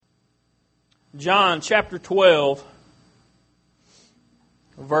John chapter 12,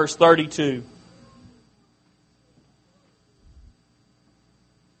 verse 32.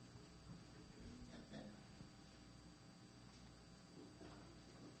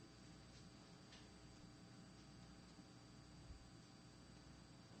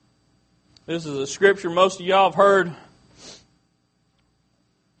 This is a scripture most of y'all have heard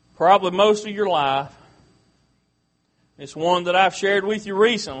probably most of your life. It's one that I've shared with you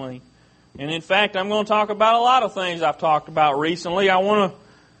recently. And in fact, I'm going to talk about a lot of things I've talked about recently. I'm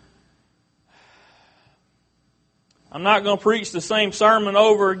not going to preach the same sermon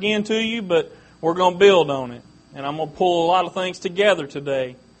over again to you, but we're going to build on it. And I'm going to pull a lot of things together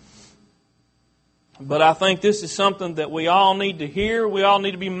today. But I think this is something that we all need to hear, we all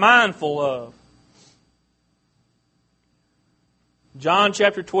need to be mindful of. John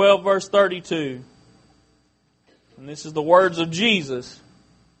chapter 12, verse 32. And this is the words of Jesus.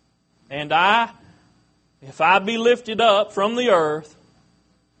 And I, if I be lifted up from the earth,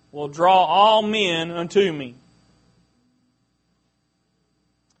 will draw all men unto me.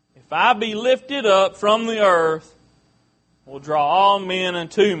 If I be lifted up from the earth, will draw all men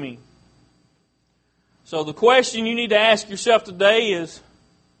unto me. So the question you need to ask yourself today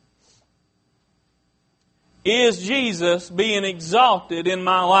is Jesus being exalted in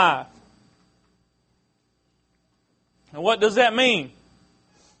my life? And what does that mean?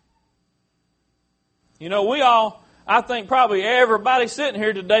 You know, I think probably everybody sitting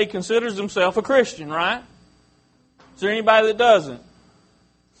here today considers himself a Christian, right? Is there anybody that doesn't?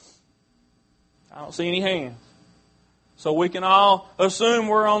 I don't see any hands. So we can all assume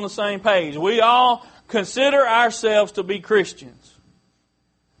we're on the same page. We all consider ourselves to be Christians.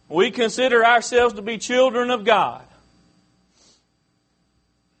 We consider ourselves to be children of God.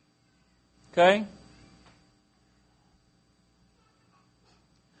 Okay?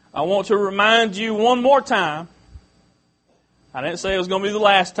 I want to remind you one more time. I didn't say it was going to be the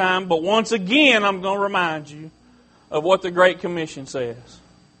last time, but once again I'm going to remind you of what the Great Commission says.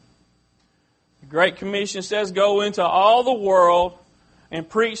 The Great Commission says, go into all the world and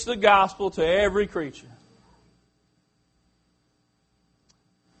preach the gospel to every creature.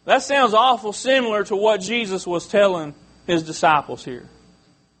 That sounds awful similar to what Jesus was telling His disciples here.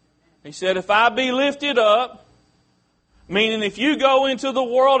 He said, if I be lifted up, meaning if you go into the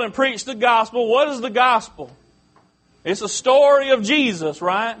world and preach the gospel, what is the gospel? It's a story of Jesus,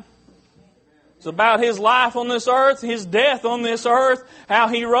 right? It's about His life on this earth, His death on this earth, how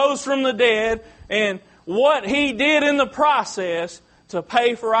He rose from the dead, and what He did in the process to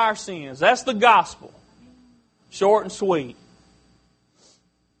pay for our sins. That's the gospel. Short and sweet.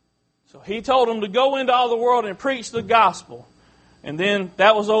 So He told them to go into all the world and preach the gospel. And then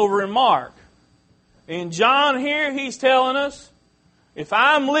that was over in Mark. In John here, He's telling us, if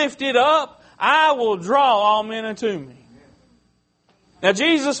I'm lifted up, I will draw all men unto me. Now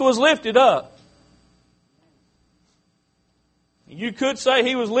Jesus was lifted up. You could say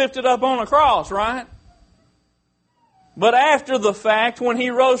He was lifted up on a cross, right? But after the fact, when He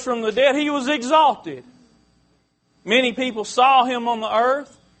rose from the dead, He was exalted. Many people saw Him on the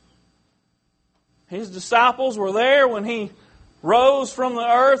earth. His disciples were there when He rose from the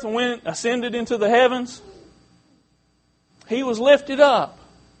earth and ascended into the heavens. He was lifted up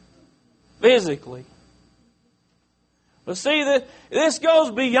physically. But see, this goes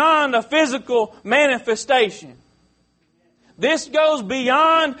beyond a physical manifestation. This goes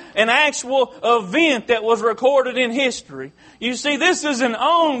beyond an actual event that was recorded in history. You see, this is an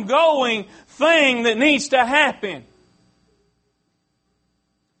ongoing thing that needs to happen.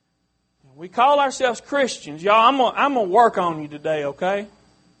 We call ourselves Christians. Y'all, I'm going to work on you today, okay?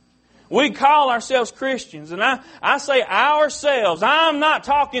 We call ourselves Christians. And I say ourselves. I'm not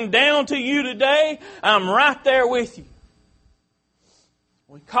talking down to you today. I'm right there with you.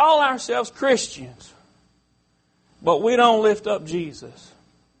 We call ourselves Christians. But we don't lift up Jesus.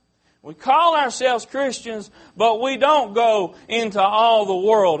 We call ourselves Christians, but we don't go into all the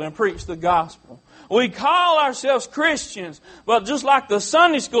world and preach the gospel. We call ourselves Christians, but just like the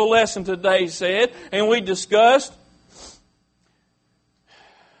Sunday school lesson today said, and we discussed,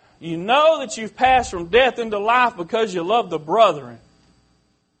 you know that you've passed from death into life because you love the brethren.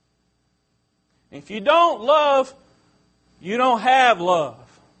 If you don't love, you don't have love.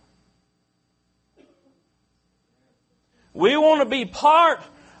 We want to be part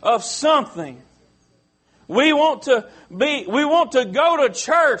of something. We want to go to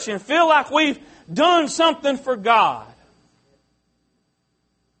church and feel like we've done something for God.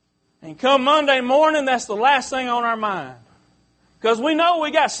 And come Monday morning, that's the last thing on our mind. Because we know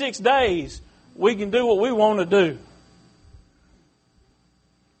we got 6 days. We can do what we want to do.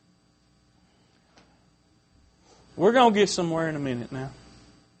 We're going to get somewhere in a minute now.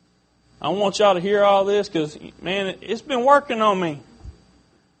 I want y'all to hear all this because, man, it's been working on me.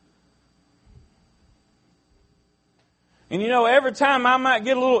 And you know, every time I might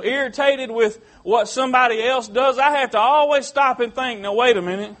get a little irritated with what somebody else does, I have to always stop and think, now wait a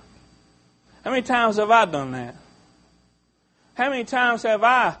minute. How many times have I done that? How many times have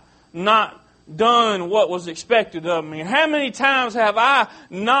I not done what was expected of me? How many times have I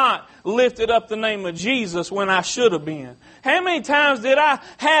not lifted up the name of Jesus when I should have been? How many times did I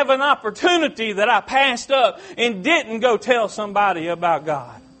have an opportunity that I passed up and didn't go tell somebody about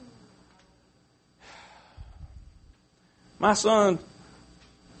God? My son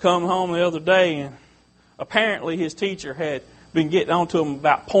come home the other day, and apparently his teacher had been getting on to him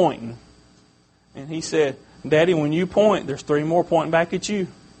about pointing. And he said, Daddy, when you point, there's 3 more pointing back at you.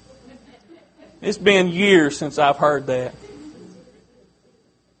 It's been years since I've heard that.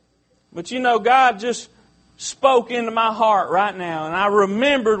 But you know, God just spoke into my heart right now, and I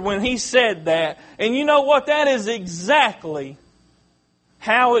remembered when He said that. And you know what? That is exactly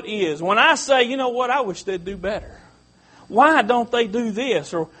how it is. When I say, you know what, I wish they'd do better. Why don't they do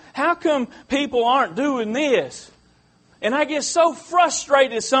this? Or how come people aren't doing this? And I get so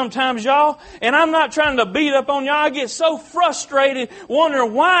frustrated sometimes, y'all. And I'm not trying to beat up on y'all. I get so frustrated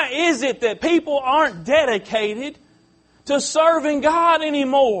wondering why is it that people aren't dedicated to serving God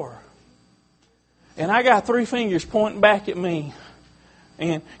anymore? And I got 3 fingers pointing back at me.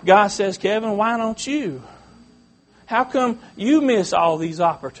 And God says, Kevin, why don't you? How come you miss all these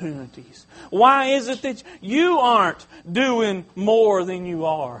opportunities? Why is it that you aren't doing more than you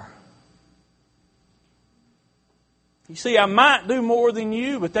are? You see, I might do more than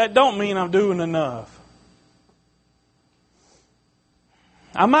you, but that don't mean I'm doing enough.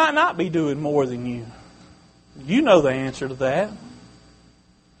 I might not be doing more than you. You know the answer to that.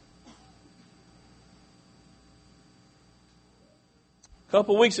 A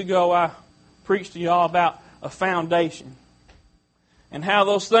couple of weeks ago, I preached to y'all about a foundation. And how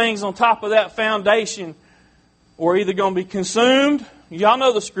those things on top of that foundation were either going to be consumed. Y'all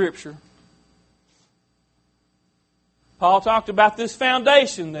know the Scripture. Paul talked about this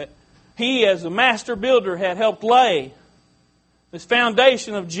foundation that he, as a master builder, had helped lay. This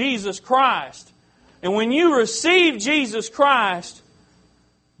foundation of Jesus Christ. And when you receive Jesus Christ,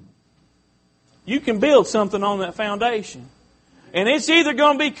 you can build something on that foundation. And it's either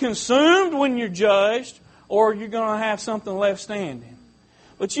going to be consumed when you're judged, or you're going to have something left standing.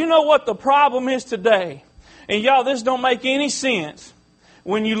 But you know what the problem is today? And y'all, this don't make any sense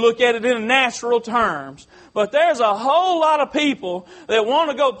when you look at it in natural terms. But there's a whole lot of people that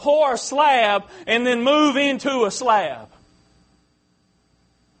want to go pour a slab and then move into a slab.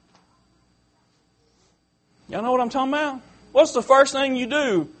 Y'all know what I'm talking about? What's the first thing you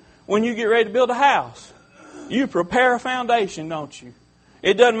do when you get ready to build a house? You prepare a foundation, don't you?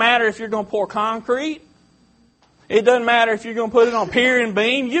 It doesn't matter if you're going to pour concrete. It doesn't matter if you're going to put it on pier and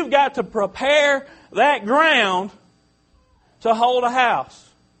beam. You've got to prepare that ground to hold a house.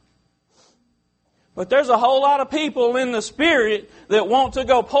 But there's a whole lot of people in the Spirit that want to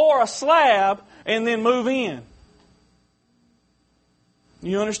go pour a slab and then move in.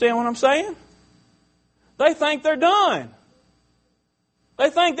 You understand what I'm saying? They think they're done. They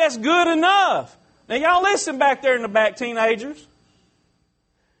think that's good enough. Now y'all listen back there in the back, teenagers.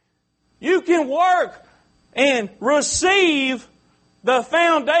 You can work and receive the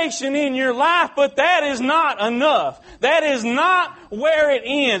foundation in your life, but that is not enough. That is not where it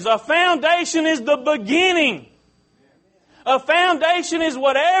ends. A foundation is the beginning. A foundation is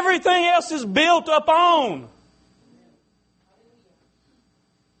what everything else is built upon.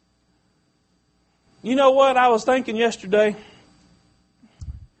 You know what I was thinking yesterday?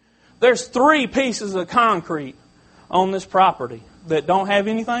 There's 3 pieces of concrete on this property that don't have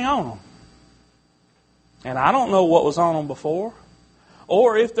anything on them. And I don't know what was on them before,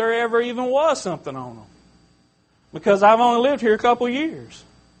 or if there ever even was something on them. Because I've only lived here a couple years.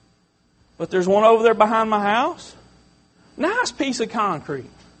 But there's one over there behind my house. Nice piece of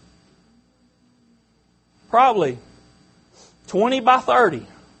concrete. Probably 20 by 30.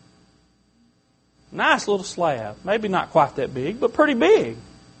 Nice little slab. Maybe not quite that big, but pretty big.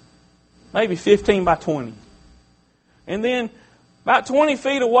 Maybe 15 by 20. And then about 20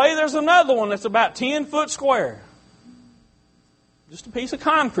 feet away, there's another one that's about 10 foot square. Just a piece of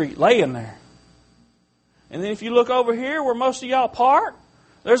concrete laying there. And then if you look over here where most of y'all park,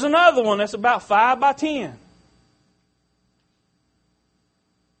 there's another one that's about 5 by 10.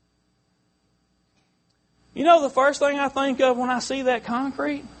 You know the first thing I think of when I see that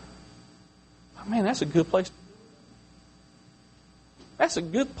concrete? Oh, man, that's a good place. That's a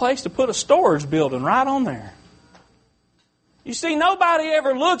good place to put a storage building right on there. You see, nobody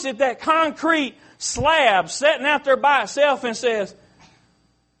ever looks at that concrete slab sitting out there by itself and says,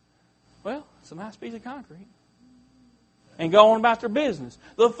 well, it's a nice piece of concrete, and go on about their business.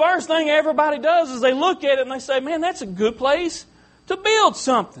 The first thing everybody does is they look at it and they say, man, that's a good place to build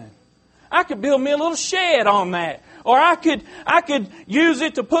something. I could build me a little shed on that. Or I could use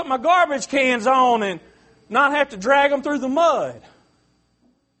it to put my garbage cans on and not have to drag them through the mud.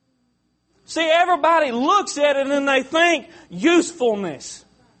 See, everybody looks at it and they think usefulness.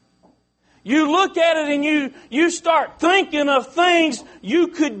 You look at it and you start thinking of things you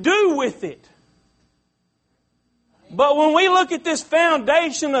could do with it. But when we look at this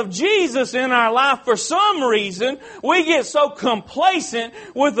foundation of Jesus in our life, for some reason, we get so complacent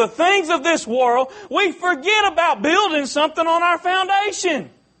with the things of this world, we forget about building something on our foundation.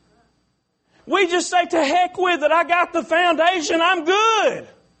 We just say, to heck with it, I got the foundation, I'm good.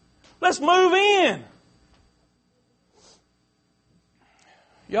 Let's move in.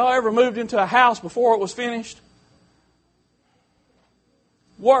 Y'all ever moved into a house before it was finished?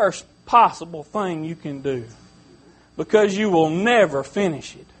 Worst possible thing you can do. Because you will never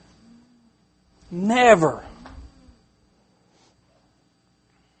finish it. Never.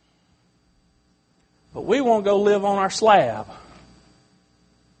 But we won't go live on our slab.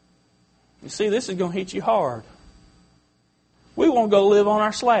 You see, this is going to hit you hard. We won't go live on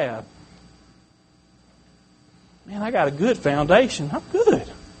our slab. Man, I got a good foundation. I'm good.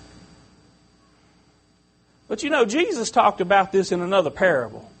 But you know, Jesus talked about this in another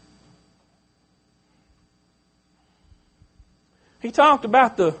parable. He talked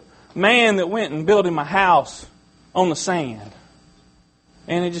about the man that went and built him a house on the sand.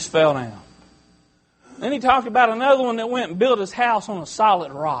 And it just fell down. Then he talked about another one that went and built his house on a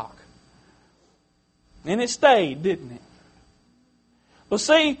solid rock. And it stayed, didn't it? But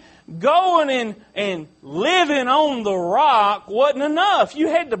see, going and living on the rock wasn't enough. You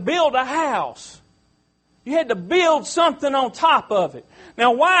had to build a house. You had to build something on top of it.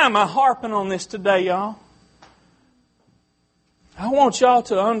 Now, why am I harping on this today, y'all? I want y'all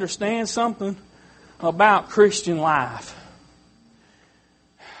to understand something about Christian life.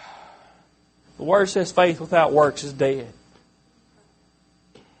 The Word says faith without works is dead.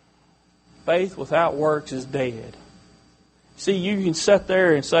 Faith without works is dead. See, you can sit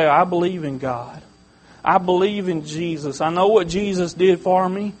there and say, I believe in God. I believe in Jesus. I know what Jesus did for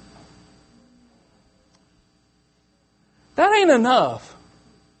me. That ain't enough.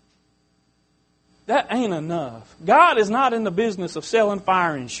 That ain't enough. God is not in the business of selling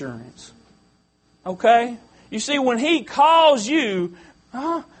fire insurance. Okay? You see, when He calls you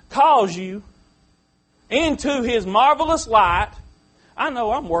into His marvelous light, I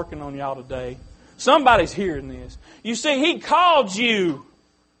know I'm working on y'all today. Somebody's hearing this. You see, He called you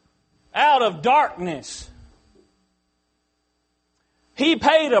out of darkness. He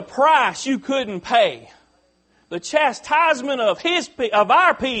paid a price you couldn't pay. The chastisement of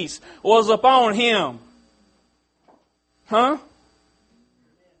our peace was upon Him. Huh?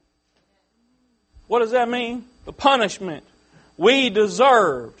 What does that mean? The punishment we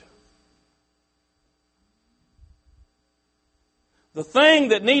deserved. The thing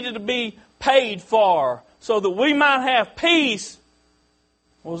that needed to be paid for so that we might have peace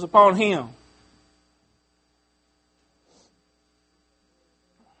was upon Him.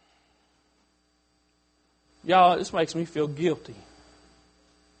 Y'all, this makes me feel guilty.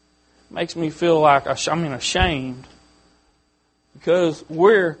 Makes me feel like ashamed. Because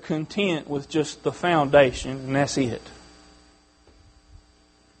we're content with just the foundation and that's it.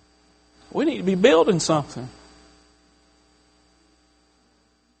 We need to be building something.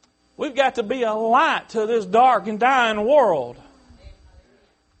 We've got to be a light to this dark and dying world.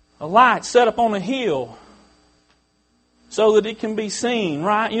 A light set up on a hill so that it can be seen,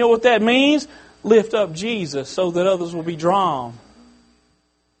 right? You know what that means? Lift up Jesus so that others will be drawn.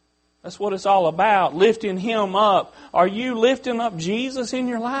 That's what it's all about, lifting Him up. Are you lifting up Jesus in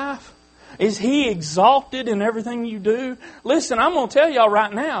your life? Is He exalted in everything you do? Listen, I'm going to tell y'all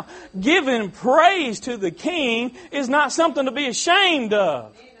right now, giving praise to the King is not something to be ashamed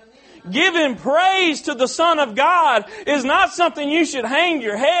of. Giving praise to the Son of God is not something you should hang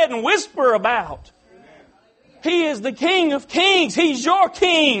your head and whisper about. He is the King of Kings. He's your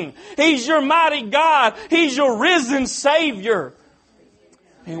King. He's your mighty God. He's your risen Savior.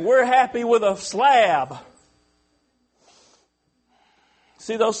 And we're happy with a slab.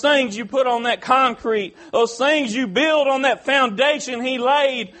 See, those things you put on that concrete, those things you build on that foundation He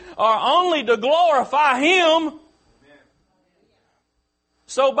laid are only to glorify Him.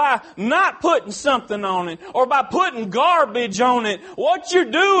 So by not putting something on it or by putting garbage on it, what you're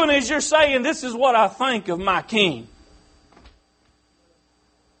doing is you're saying, this is what I think of my King.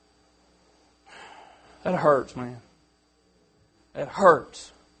 That hurts, man. That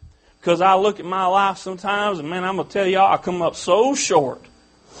hurts. Because I look at my life sometimes, and man, I'm going to tell y'all, I come up so short.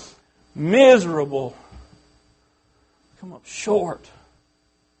 Miserable. Come up short.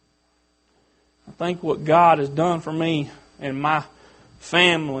 I think what God has done for me and my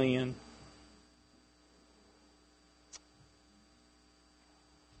family and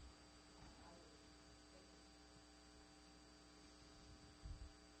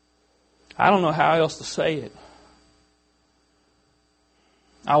I don't know how else to say it.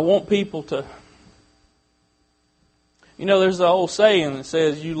 I want people to... You know, there's the old saying that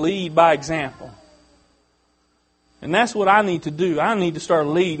says, you lead by example. And that's what I need to do. I need to start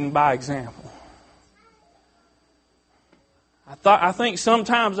leading by example. I think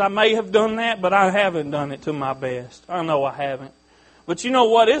sometimes I may have done that, but I haven't done it to my best. I know I haven't. But you know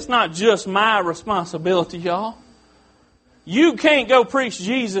what? It's not just my responsibility, y'all. You can't go preach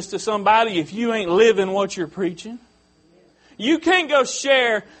Jesus to somebody if you ain't living what you're preaching. You can't go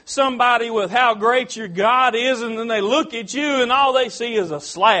share somebody with how great your God is and then they look at you and all they see is a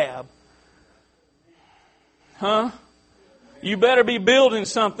slab. Huh? You better be building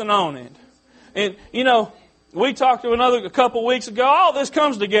something on it. And, you know, we talked to a couple weeks ago. All this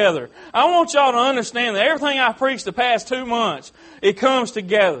comes together. I want y'all to understand that everything I preached the past 2 months, it comes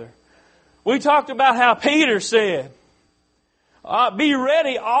together. We talked about how Peter said, be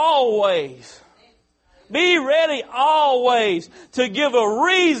ready always. Be ready always to give a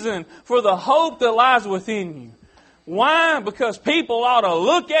reason for the hope that lies within you. Why? Because people ought to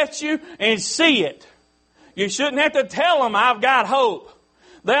look at you and see it. You shouldn't have to tell them, I've got hope.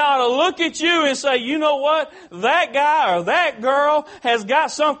 They ought to look at you and say, you know what? That guy or that girl has got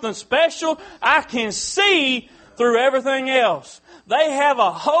something special. I can see through everything else. They have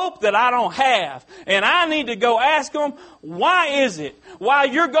a hope that I don't have. And I need to go ask them, why is it? While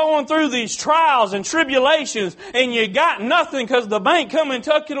you're going through these trials and tribulations and you got nothing because the bank come and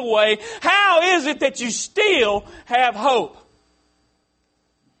took it away, how is it that you still have hope?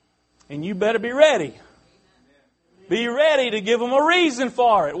 And you better be ready. Be ready to give them a reason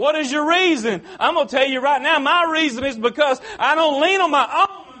for it. What is your reason? I'm going to tell you right now, my reason is because I don't lean on my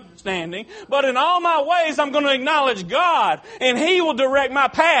own understanding, but in all my ways I'm going to acknowledge God and He will direct my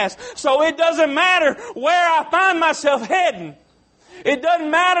path. So it doesn't matter where I find myself heading. It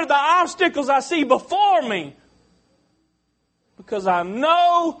doesn't matter the obstacles I see before me, because I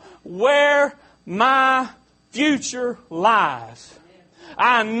know where my future lies.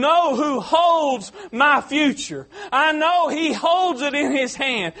 I know who holds my future. I know He holds it in His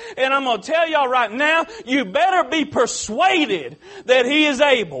hand. And I'm going to tell y'all right now, you better be persuaded that He is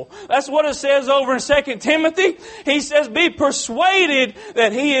able. That's what it says over in 2 Timothy. He says, be persuaded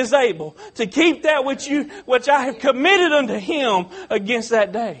that He is able to keep that which I have committed unto Him against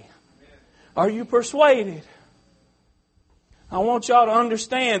that day. Are you persuaded? I want y'all to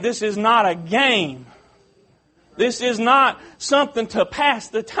understand this is not a game. This is not something to pass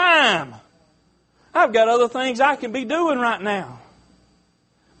the time. I've got other things I can be doing right now.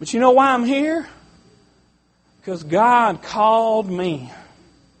 But you know why I'm here? Because God called me.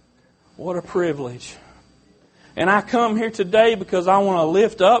 What a privilege. And I come here today because I want to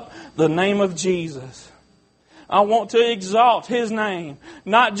lift up the name of Jesus. I want to exalt His name,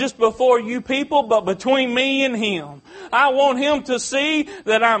 not just before you people, but between me and Him. I want Him to see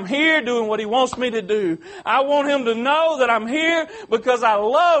that I'm here doing what He wants me to do. I want Him to know that I'm here because I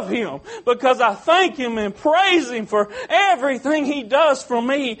love Him, because I thank Him and praise Him for everything He does for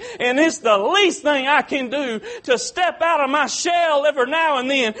me. And it's the least thing I can do to step out of my shell every now and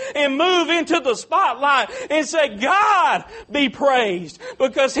then and move into the spotlight and say, God be praised,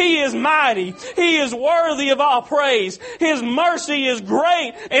 because He is mighty. He is worthy of all praise. His mercy is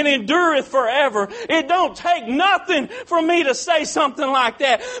great and endureth forever. It don't take nothing for me to say something like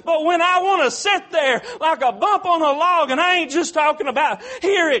that. But when I want to sit there like a bump on a log, and I ain't just talking about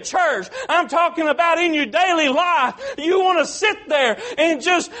here at church, I'm talking about in your daily life, you want to sit there and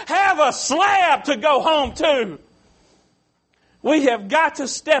just have a slab to go home to. We have got to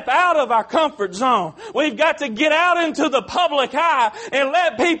step out of our comfort zone. We've got to get out into the public eye and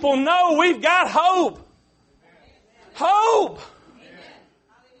let people know we've got hope. Hope.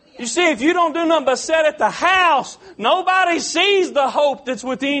 You see, if you don't do nothing but sit at the house, nobody sees the hope that's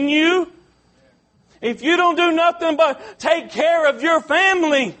within you. If you don't do nothing but take care of your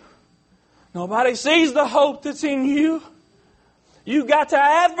family, nobody sees the hope that's in you. You got to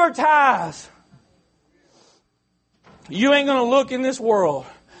advertise. You ain't going to look in this world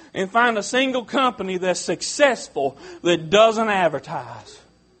and find a single company that's successful that doesn't advertise.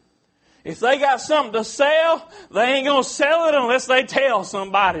 If they got something to sell, they ain't going to sell it unless they tell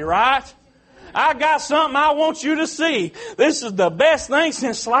somebody, right? I got something I want you to see. This is the best thing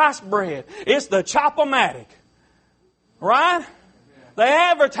since sliced bread. It's the Chop-O-Matic. Right? They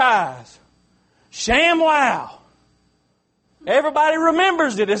advertise. ShamWow. Everybody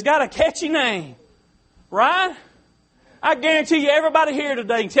remembers it. It's got a catchy name. Right? I guarantee you everybody here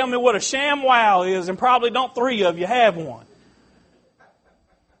today can tell me what a ShamWow is, and probably don't 3 of you have one.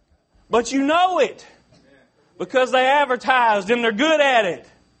 But you know it. Because they advertised and they're good at it.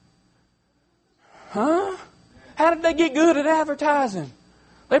 Huh? How did they get good at advertising?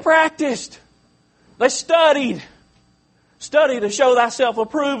 They practiced. They studied. Study to show thyself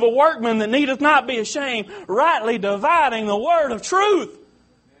approved, a workman that needeth not be ashamed, rightly dividing the word of truth.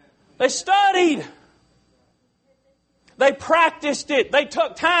 They studied. They practiced it. They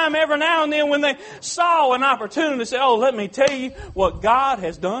took time every now and then when they saw an opportunity to say, oh, let me tell you what God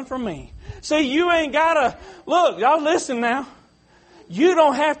has done for me. See, you ain't got to, look, y'all listen now. You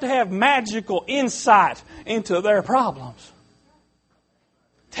don't have to have magical insight into their problems.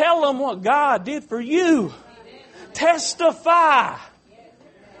 Tell them what God did for you. Testify.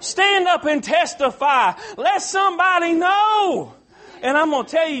 Stand up and testify. Let somebody know. And I'm going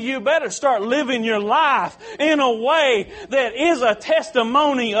to tell you, you better start living your life in a way that is a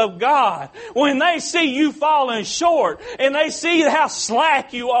testimony of God. When they see you falling short and they see how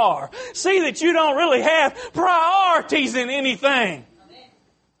slack you are, see that you don't really have priorities in anything.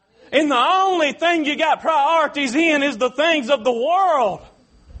 And the only thing you got priorities in is the things of the world.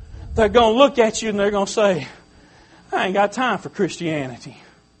 They're going to look at you and they're going to say, I ain't got time for Christianity.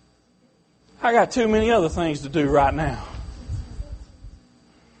 I got too many other things to do right now.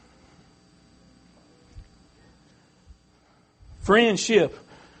 Friendship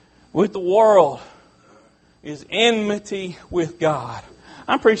with the world is enmity with God.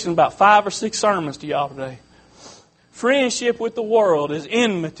 I'm preaching about 5 or 6 sermons to y'all today. Friendship with the world is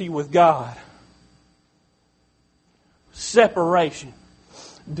enmity with God. Separation,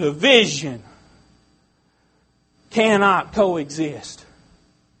 division cannot coexist.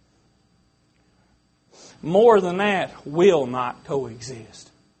 More than that, will not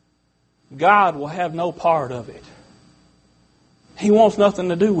coexist. God will have no part of it. He wants nothing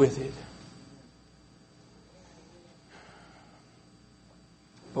to do with it.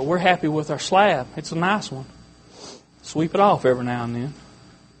 But we're happy with our slab. It's a nice one. Sweep it off every now and then.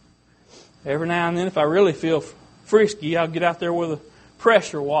 Every now and then, if I really feel frisky, I'll get out there with a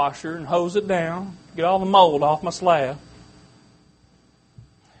pressure washer and hose it down. Get all the mold off my slab.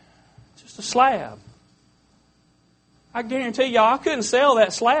 Just a slab. I guarantee y'all, I couldn't sell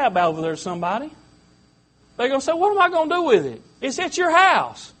that slab over there to somebody. They're going to say, what am I going to do with it? It's at your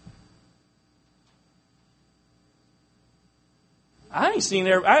house. I ain't seen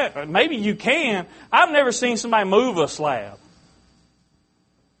maybe you can. I've never seen somebody move a slab.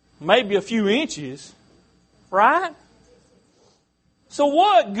 Maybe a few inches. Right? So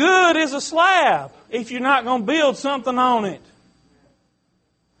what good is a slab if you're not going to build something on it?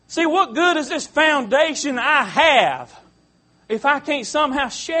 See, what good is this foundation I have if I can't somehow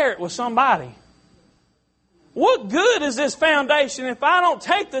share it with somebody? What good is this foundation if I don't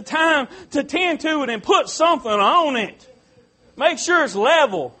take the time to tend to it and put something on it? Make sure it's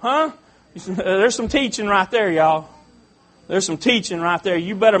level, huh? There's some teaching right there, y'all. There's some teaching right there.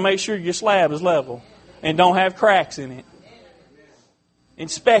 You better make sure your slab is level and don't have cracks in it.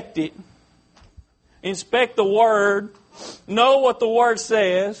 Inspect it. Inspect the Word. Know what the Word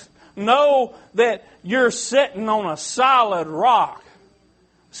says. Know that you're sitting on a solid rock.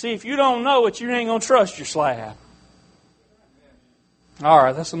 See, if you don't know it, you ain't going to trust your slab. All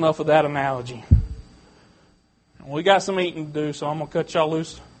right, that's enough of that analogy. We got some eating to do, so I'm going to cut y'all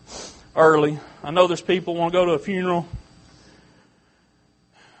loose early. I know there's people who want to go to a funeral.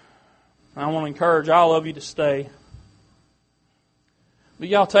 I want to encourage all of you to stay. But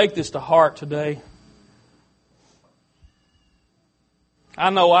y'all take this to heart today. I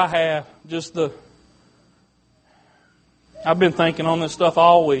know I have. I've been thinking on this stuff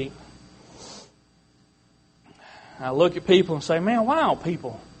all week. I look at people and say, man, why don't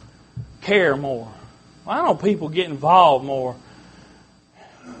people care more? Why don't people get involved more?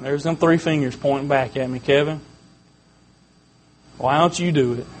 There's them 3 fingers pointing back at me, Kevin. Why don't you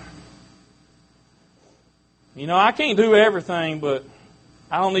do it? You know, I can't do everything, but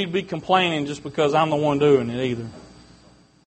I don't need to be complaining just because I'm the one doing it either.